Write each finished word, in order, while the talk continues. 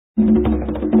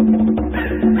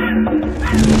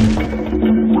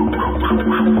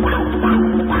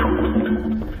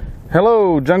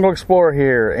Hello, Jungle Explorer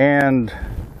here, and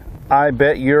I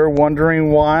bet you're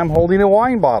wondering why I'm holding a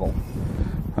wine bottle.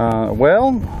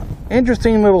 Well,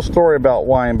 interesting little story about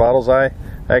wine bottles. I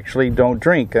actually don't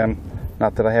drink.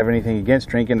 Not that I have anything against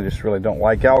drinking, I just really don't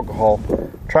like alcohol.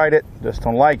 Tried it, just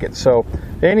don't like it. So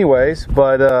anyways,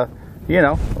 but you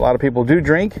know, a lot of people do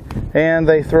drink and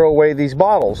they throw away these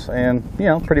bottles and, you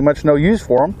know, pretty much no use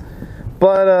for them.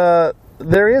 But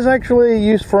there is actually a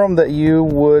use for them that you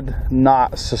would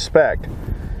not suspect.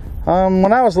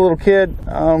 When I was a little kid,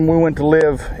 we went to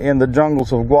live in the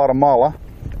jungles of Guatemala,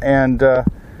 and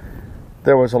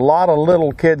there was a lot of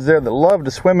little kids there that loved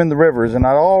to swim in the rivers, and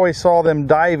I always saw them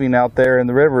diving out there in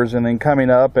the rivers and then coming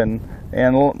up, and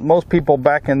most people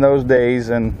back in those days,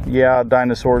 and yeah,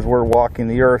 dinosaurs were walking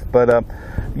the earth, but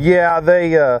yeah,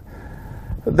 they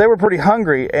were pretty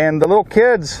hungry, and the little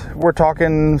kids, we're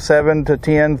talking 7 to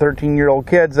 10, 13-year-old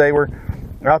kids, they were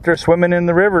out there swimming in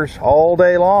the rivers all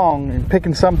day long and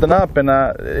picking something up, and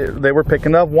they were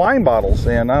picking up wine bottles,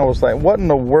 and I was like, what in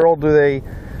the world do they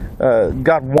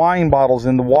got wine bottles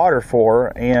in the water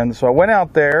for? And so I went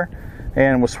out there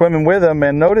and was swimming with them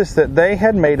and noticed that they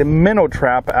had made a minnow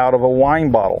trap out of a wine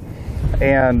bottle.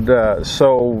 And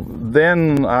so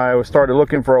then I started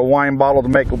looking for a wine bottle to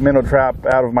make a minnow trap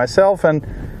out of myself, and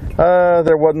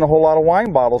there wasn't a whole lot of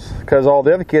wine bottles because all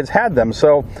the other kids had them.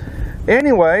 So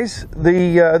anyways, I'm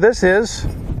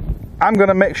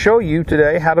going to show you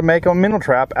today how to make a minnow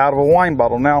trap out of a wine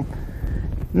bottle. Now,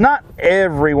 not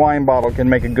every wine bottle can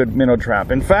make a good minnow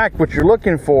trap. In fact, what you're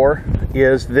looking for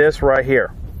is this right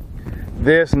here.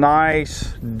 This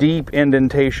nice deep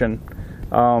indentation.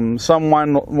 Some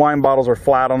wine bottles are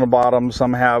flat on the bottom,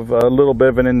 some have a little bit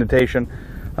of an indentation.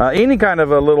 Any kind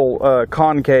of a little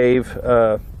concave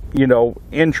you know,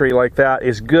 entry like that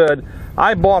is good.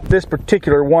 I bought this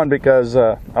particular one because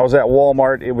I was at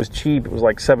Walmart. It was cheap. It was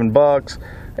like $7,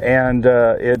 and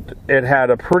it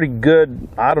had a pretty good,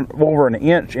 over an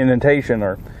inch indentation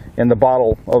or in the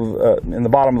bottle of in the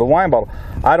bottom of the wine bottle.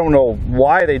 I don't know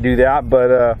why they do that,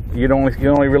 but you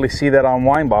only really see that on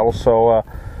wine bottles. So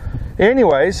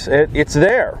anyways, it's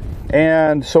there.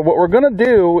 And so what we're going to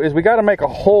do is we got to make a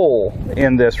hole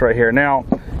in this right here. Now,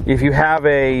 if you have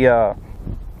a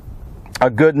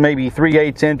good maybe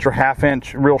 3/8 inch or 1/2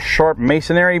 inch real sharp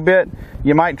masonry bit,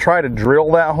 you might try to drill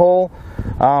that hole.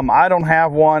 I don't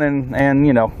have one, and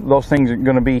you know, those things are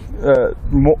going to be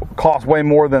cost way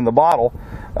more than the bottle.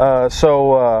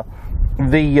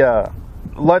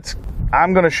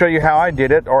 I'm going to show you how I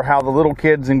did it, or how the little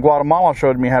kids in Guatemala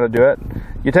showed me how to do it.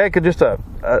 You take just a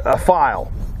file,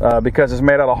 because it's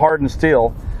made out of hardened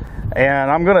steel,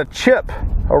 and I'm going to chip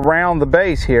around the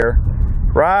base here,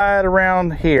 right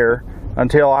around here,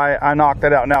 until I knock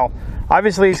that out. Now,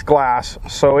 obviously it's glass,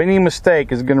 so any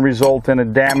mistake is going to result in a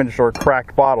damaged or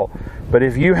cracked bottle. But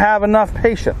if you have enough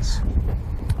patience,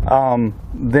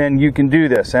 then you can do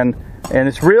this. And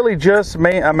it's really just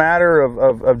a matter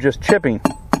of just chipping.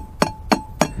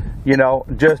 You know,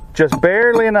 just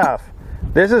barely enough.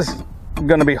 This is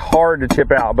going to be hard to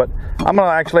chip out, but I'm going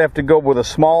to actually have to go with a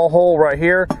small hole right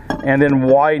here and then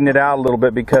widen it out a little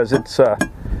bit, because it's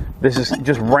this is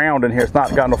just round in here. It's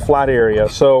not got no flat area.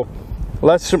 So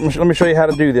let me show you how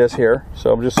to do this here.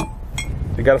 So you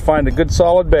got to find a good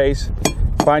solid base.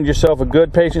 Find yourself a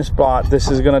good patient spot. This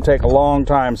is going to take a long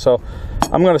time, so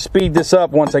I'm going to speed this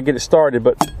up once I get it started.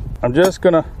 But I'm just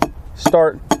going to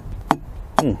start.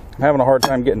 I'm having a hard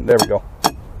time getting. There we go.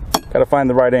 Got to find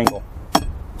the right angle.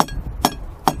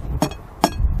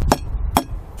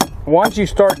 Once you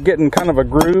start getting kind of a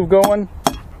groove going,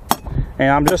 and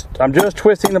I'm just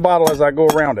twisting the bottle as I go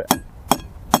around it.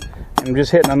 I'm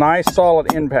just hitting a nice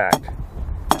solid impact.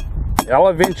 I'll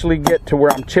eventually get to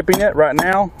where I'm chipping it. Right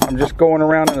now, I'm just going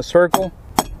around in a circle.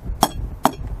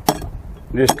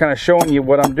 Just kind of showing you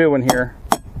what I'm doing here.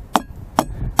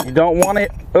 You don't want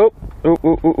it.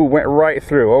 Went right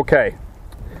through. Okay,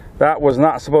 that was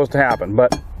not supposed to happen.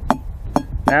 But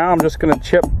now I'm just going to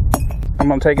chip. I'm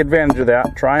going to take advantage of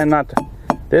that. Trying not to.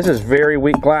 This is very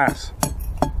weak glass.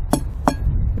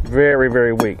 Very,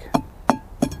 very weak.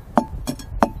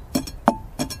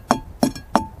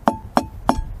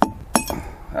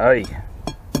 Aye.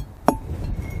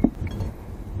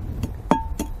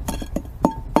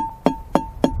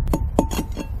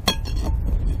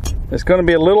 It's going to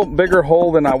be a little bigger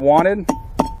hole than I wanted.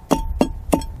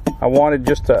 I wanted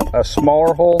just a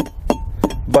smaller hole,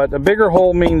 but a bigger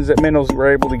hole means that minnows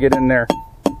were able to get in there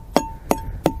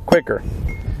quicker.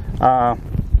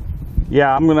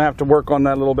 Yeah, I'm going to have to work on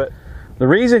that a little bit. The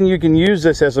reason you can use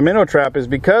this as a minnow trap is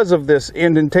because of this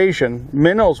indentation.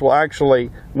 Minnows will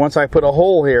actually, once I put a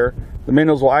hole here, the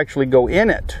minnows will actually go in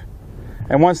it.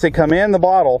 And once they come in the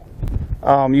bottle,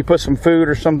 you put some food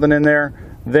or something in there,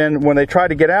 then when they try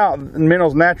to get out, the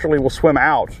minnows naturally will swim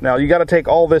out. Now you got to take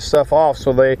all this stuff off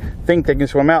so they think they can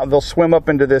swim out. They'll swim up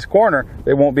into this corner,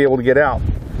 they won't be able to get out.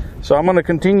 So I'm going to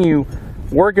continue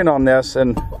working on this,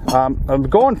 and I'm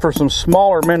going for some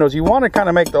smaller minnows. You want to kind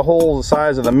of make the hole the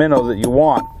size of the minnow that you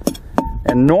want.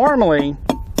 And normally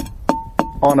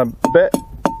on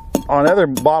other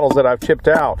bottles that I've chipped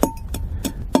out,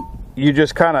 you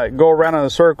just kind of go around in a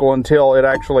circle until it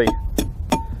actually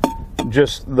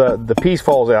just the piece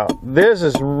falls out. This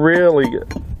is really,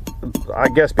 I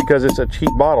guess because it's a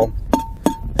cheap bottle,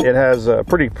 it has a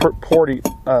pretty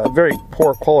very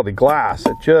poor quality glass.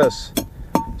 It just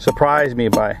surprised me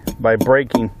by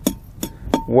breaking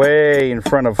way in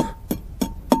front of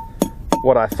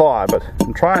what I thought. But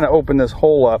I'm trying to open this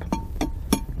hole up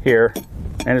here,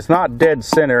 and it's not dead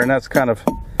center, and that's kind of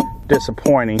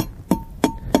disappointing.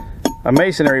 A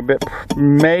masonry bit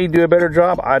may do a better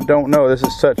job. I don't know. This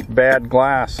is such bad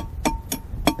glass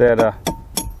that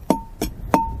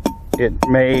it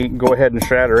may go ahead and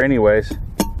shatter anyways.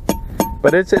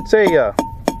 But it's a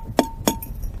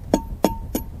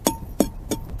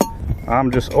I'm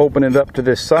just opening it up to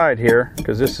this side here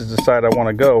because this is the side I want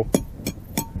to go.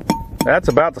 That's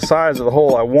about the size of the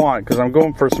hole I want, because I'm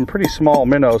going for some pretty small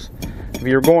minnows. If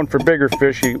you're going for bigger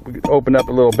fish, you open up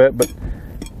a little bit, but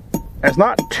it's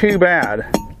not too bad.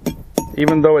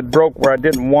 Even though it broke where I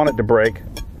didn't want it to break,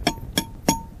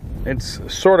 it's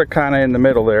sort of kind of in the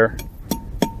middle there.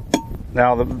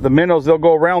 Now the minnows, they'll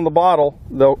go around the bottle,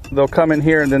 they'll come in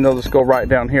here, and then they'll just go right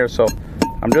down here. So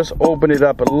I'm just opening it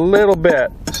up a little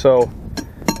bit so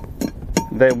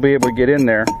they'll be able to get in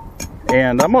there.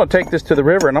 And I'm going to take this to the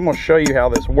river, and I'm going to show you how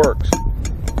this works.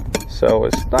 So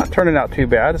it's not turning out too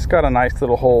bad. It's got a nice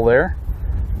little hole there.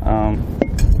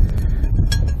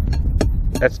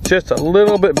 That's just a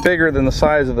little bit bigger than the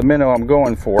size of the minnow I'm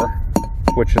going for,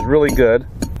 which is really good.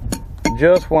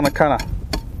 Just want to kind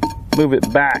of move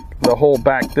it back, the hole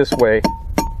back this way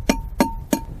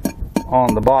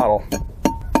on the bottle.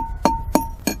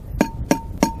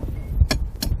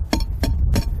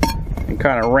 And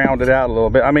kind of round it out a little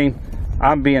bit. I mean,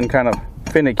 I'm being kind of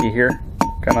finicky here,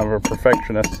 kind of a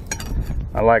perfectionist.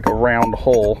 I like a round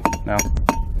hole now,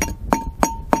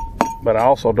 but I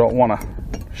also don't want to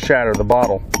shatter the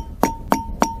bottle.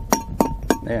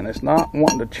 And it's not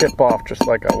wanting to chip off just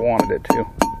like I wanted it to.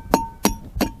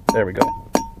 There we go.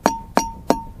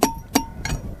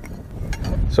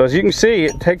 So as you can see,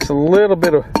 it takes a little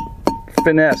bit of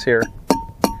finesse here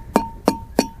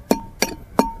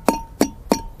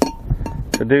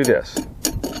to do this.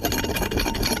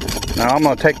 Now I'm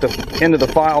going to take the end of the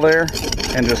file there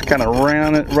and just kind of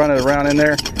run it around in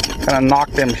there, kind of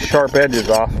knock them sharp edges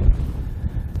off.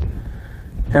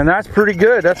 And that's pretty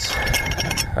good.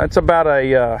 That's about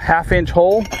a half-inch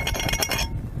hole.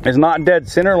 It's not dead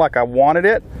center like I wanted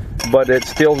it, but it's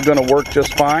still going to work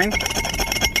just fine.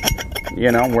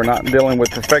 You know, we're not dealing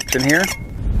with perfection here.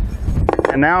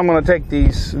 And now I'm going to take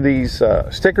these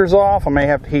stickers off. I may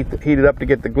have to heat it up to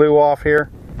get the glue off here.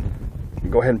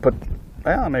 Go ahead and put,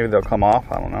 well, maybe they'll come off.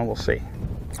 I don't know. We'll see.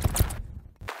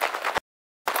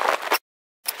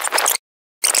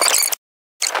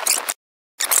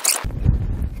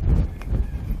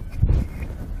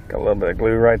 Got a little bit of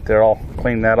glue right there. I'll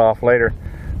clean that off later.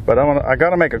 But I got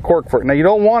to make a cork for it. Now you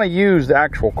don't want to use the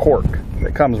actual cork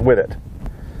that comes with it.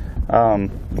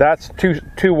 That's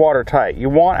too watertight. You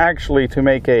want actually to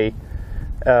make a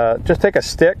just take a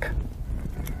stick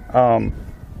out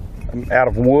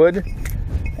of wood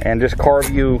and just carve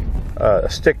you a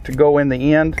stick to go in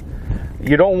the end.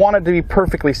 You don't want it to be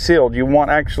perfectly sealed. You want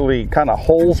actually kind of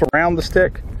holes around the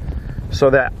stick so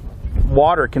that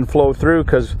water can flow through,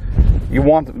 because you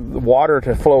want the water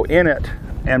to flow in it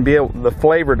and be able, the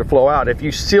flavor to flow out. If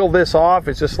you seal this off,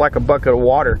 it's just like a bucket of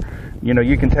water. You know,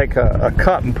 you can take a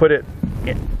cup and put it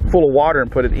full of water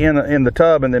and put it in the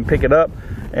tub and then pick it up,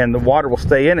 and the water will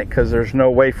stay in it because there's no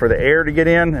way for the air to get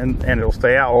in, and it'll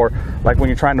stay out. Or like when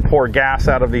you're trying to pour gas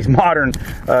out of these modern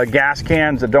gas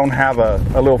cans that don't have a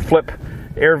little flip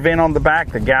air vent on the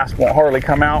back, the gas won't hardly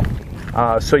come out.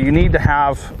 So you need to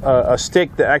have a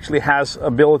stick that actually has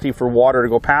ability for water to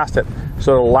go past it,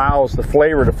 so it allows the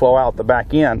flavor to flow out the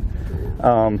back end,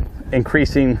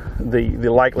 increasing the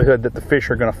likelihood that the fish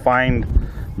are going to find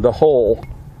the hole.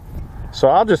 So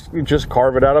I'll just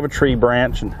carve it out of a tree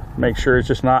branch and make sure it's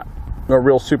just not a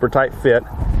real super tight fit,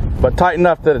 but tight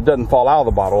enough that it doesn't fall out of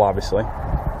the bottle, obviously.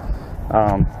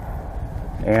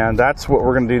 And that's what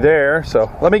we're going to do there.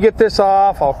 So let me get this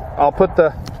off. I'll put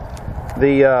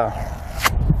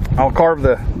I'll carve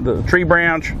the tree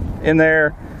branch in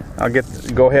there.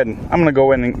 Go ahead and I'm going to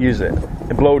go in and use it,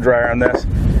 a blow dryer on this,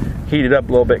 heat it up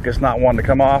a little bit because it's not wanting to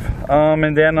come off.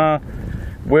 And then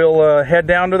we'll head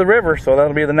down to the river. So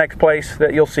that'll be the next place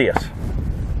that you'll see us.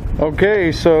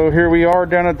 Okay, so here we are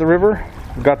down at the river.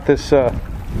 We've got this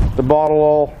the bottle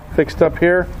all fixed up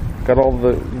here. Got all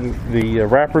the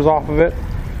wrappers off of it.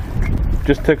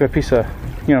 Just took a piece of,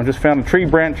 just found a tree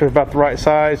branch about the right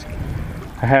size.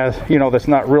 It has, that's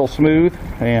not real smooth.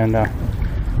 And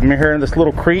I'm here in this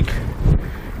little creek.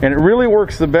 And it really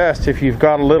works the best if you've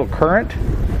got a little current.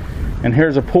 And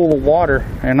here's a pool of water.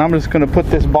 And I'm just going to put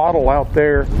this bottle out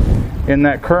there in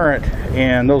that current.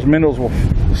 And those minnows will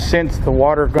sense the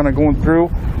water going through.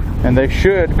 And they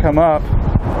should come up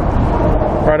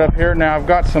right up here. Now I've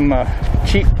got some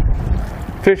cheap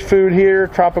fish food here,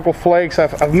 tropical flakes.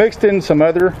 I've mixed in some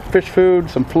other fish food,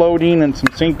 some floating and some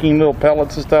sinking little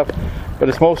pellets and stuff, but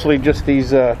it's mostly just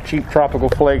these cheap tropical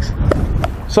flakes,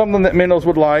 something that minnows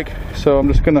would like. So I'm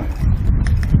just gonna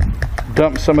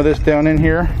dump some of this down in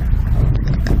here.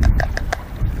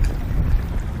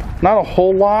 Not a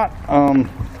whole lot,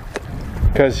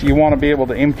 because you want to be able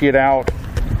to empty it out.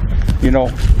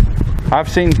 I've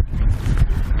seen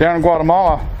down in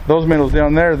Guatemala, those minnows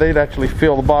down there, they'd actually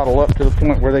fill the bottle up to the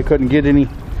point where they couldn't get any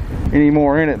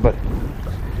more in it. But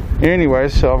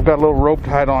anyways, so I've got a little rope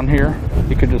tied on here.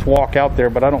 You could just walk out there,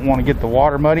 but I don't want to get the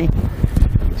water muddy.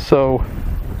 So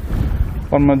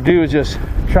what I'm going to do is just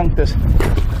chunk this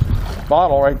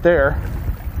bottle right there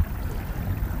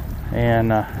and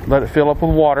let it fill up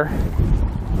with water.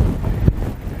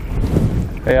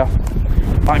 Yeah,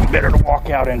 might be better to walk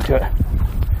out into it.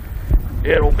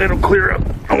 It'll clear up.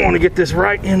 I want to get this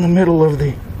right in the middle of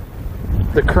the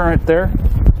current there.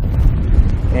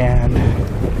 And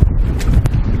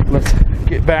let's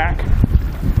get back.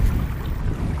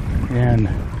 And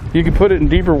you can put it in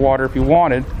deeper water if you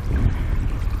wanted.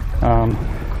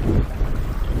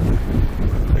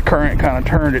 The current kind of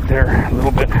turned it there a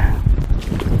little bit.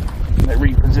 Let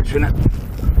me reposition it.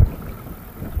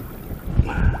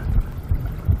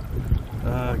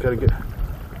 Gotta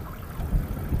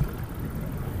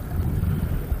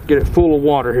get it full of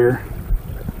water here.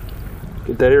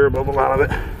 Get that air bubble out of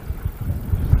it.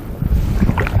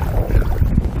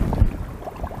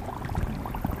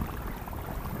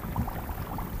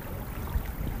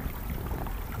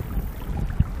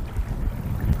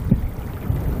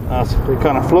 So they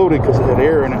kind of floated because it had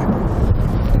air in it.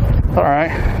 All right,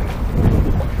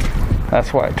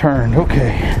 that's why it turned.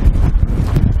 Okay.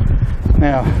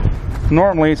 Now,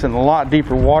 normally it's in a lot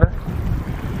deeper water,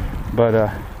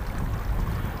 but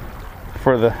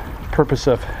for the purpose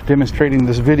of demonstrating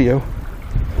this video,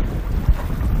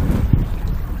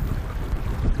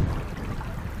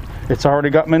 it's already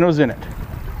got minnows in it.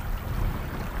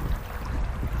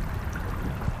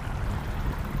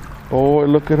 Boy,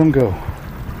 look at them go.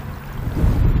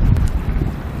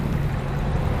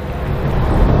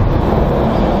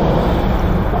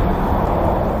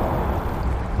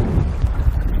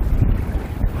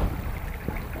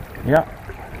 Yeah,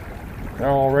 they're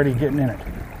already getting in it.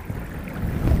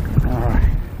 All right.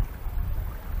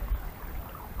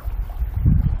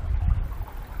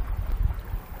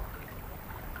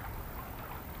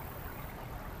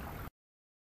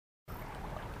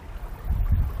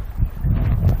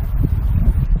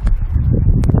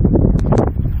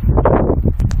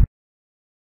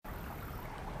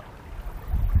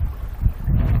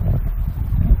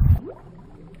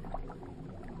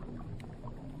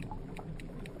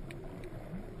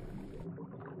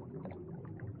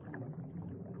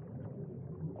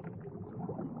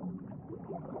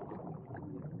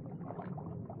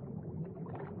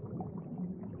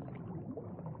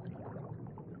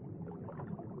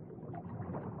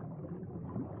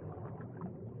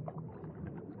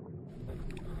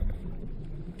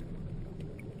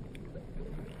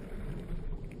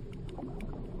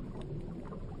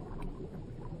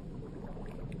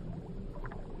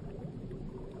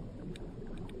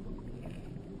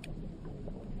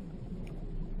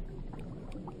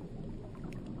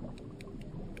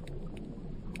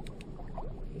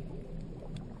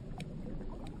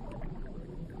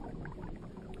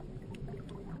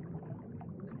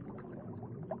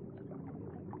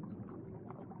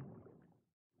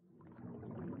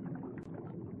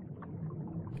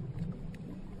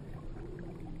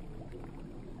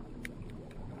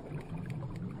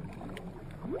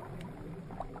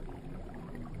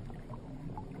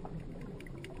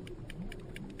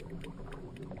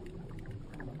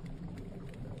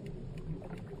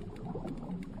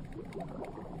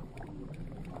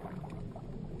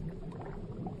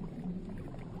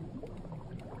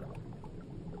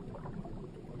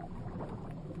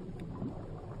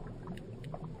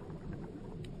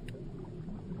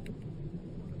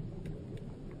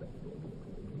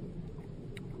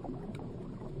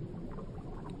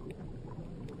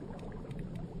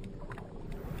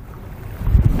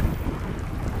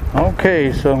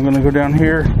 Okay, so I'm gonna go down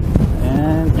here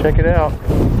and check it out.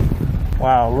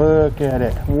 Wow, look at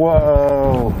it.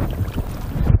 Whoa.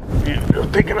 And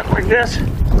just pick it up like this.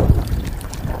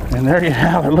 And there you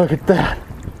have it. Look at that.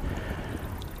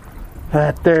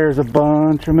 That there's a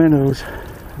bunch of minnows.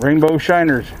 Rainbow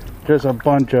shiners. Just a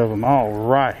bunch of them. All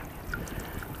right.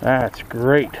 That's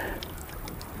great.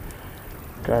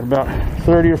 Got about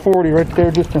 30 or 40 right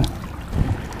there. Just a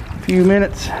few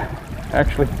minutes.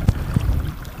 Actually,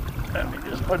 let me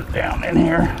just put it down in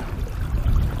here.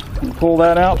 And pull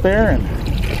that out there.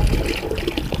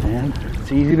 And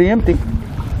it's easy to empty.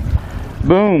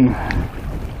 Boom.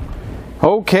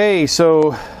 Okay,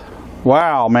 so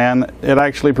wow, man, it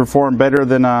actually performed better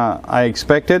than I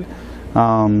expected.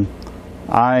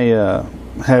 I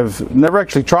have never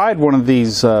actually tried one of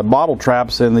these bottle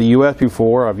traps in the U.S.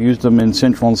 before. I've used them in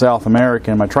Central and South America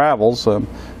in my travels,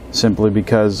 simply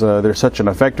because they're such an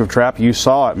effective trap. You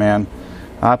saw it, man.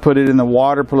 I put it in the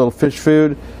water, put a little fish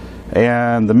food,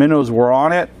 and the minnows were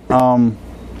on it.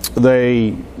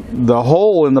 The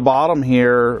hole in the bottom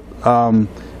here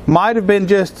might have been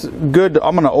just good.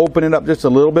 I'm going to open it up just a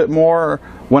little bit more.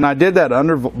 When I did that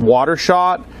underwater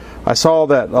shot, I saw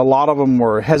that a lot of them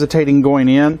were hesitating going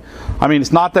in. I mean,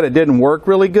 it's not that it didn't work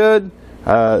really good.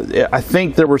 I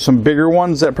think there were some bigger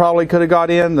ones that probably could have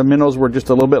got in. The minnows were just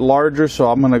a little bit larger,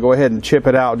 so I'm going to go ahead and chip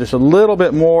it out just a little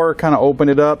bit more, kind of open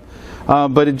it up.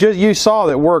 But it just, you saw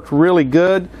that it worked really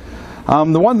good.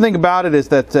 The one thing about it is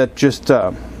that just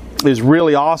is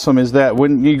really awesome is that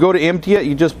when you go to empty it,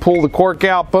 you just pull the cork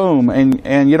out, boom,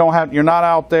 and you don't have, you're not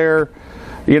out there,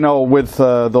 you know, with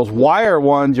those wire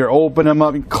ones. You're opening them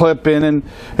up and clipping, and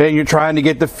you're trying to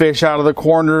get the fish out of the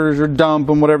corners or dump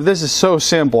them, whatever. This is so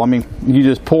simple. I mean, you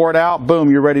just pour it out, boom,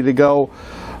 you're ready to go.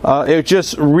 It's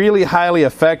just really highly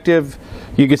effective.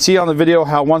 You can see on the video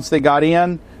how once they got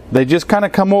in, they just kind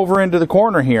of come over into the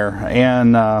corner here,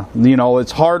 and you know,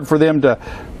 it's hard for them to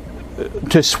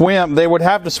swim. They would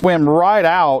have to swim right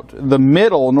out the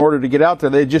middle in order to get out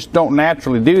there. They just don't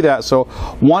naturally do that. So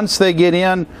once they get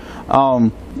in,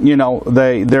 you know,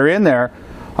 they're in there.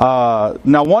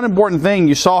 Now, one important thing,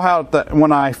 you saw how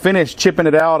when I finished chipping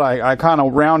it out, I kind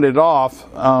of rounded it off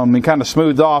and kind of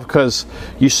smoothed off, because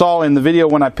you saw in the video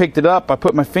when I picked it up, I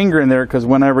put my finger in there, because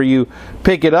whenever you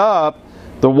pick it up,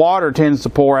 the water tends to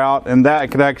pour out, and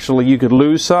that could actually, you could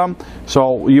lose some.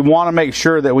 So you want to make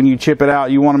sure that when you chip it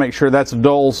out, you want to make sure that's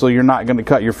dull, so you're not going to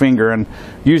cut your finger. And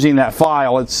using that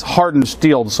file, it's hardened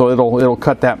steel, so it'll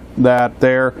cut that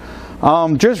there.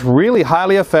 Just really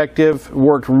highly effective,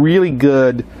 worked really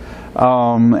good,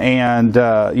 and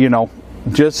you know,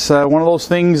 just one of those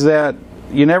things that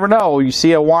you never know. You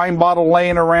see a wine bottle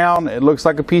laying around, it looks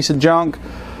like a piece of junk.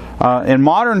 In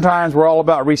modern times, we're all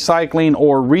about recycling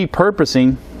or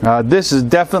repurposing. This is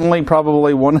definitely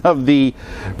probably one of the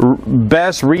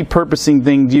best repurposing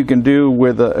things you can do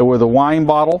with a wine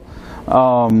bottle.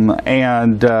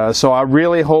 So I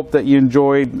really hope that you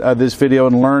enjoyed this video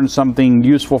and learned something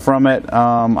useful from it.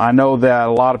 I know that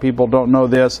a lot of people don't know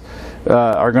this,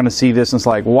 are going to see this and it's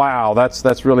like, wow,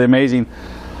 that's really amazing.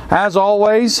 As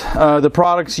always, the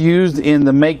products used in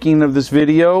the making of this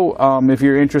video, if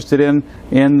you're interested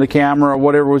in the camera or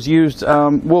whatever was used,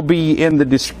 will be in the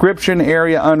description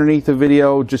area underneath the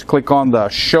video. Just click on the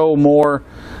show more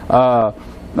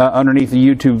underneath the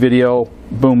YouTube video.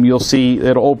 Boom, you'll see,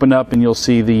 it'll open up and you'll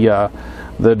see the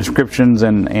descriptions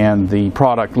and the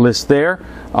product list there.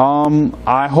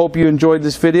 I hope you enjoyed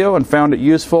this video and found it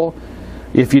useful.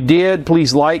 If you did,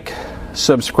 please like,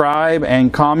 subscribe,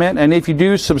 and comment. And if you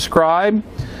do subscribe,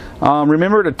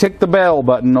 remember to tick the bell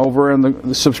button over in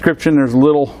the subscription. There's a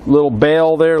little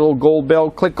bell there, a little gold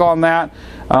bell. Click on that.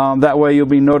 That way you'll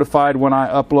be notified when I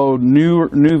upload new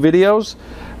videos.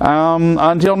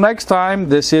 Until next time,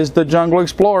 this is the Jungle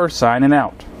Explorer signing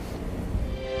out.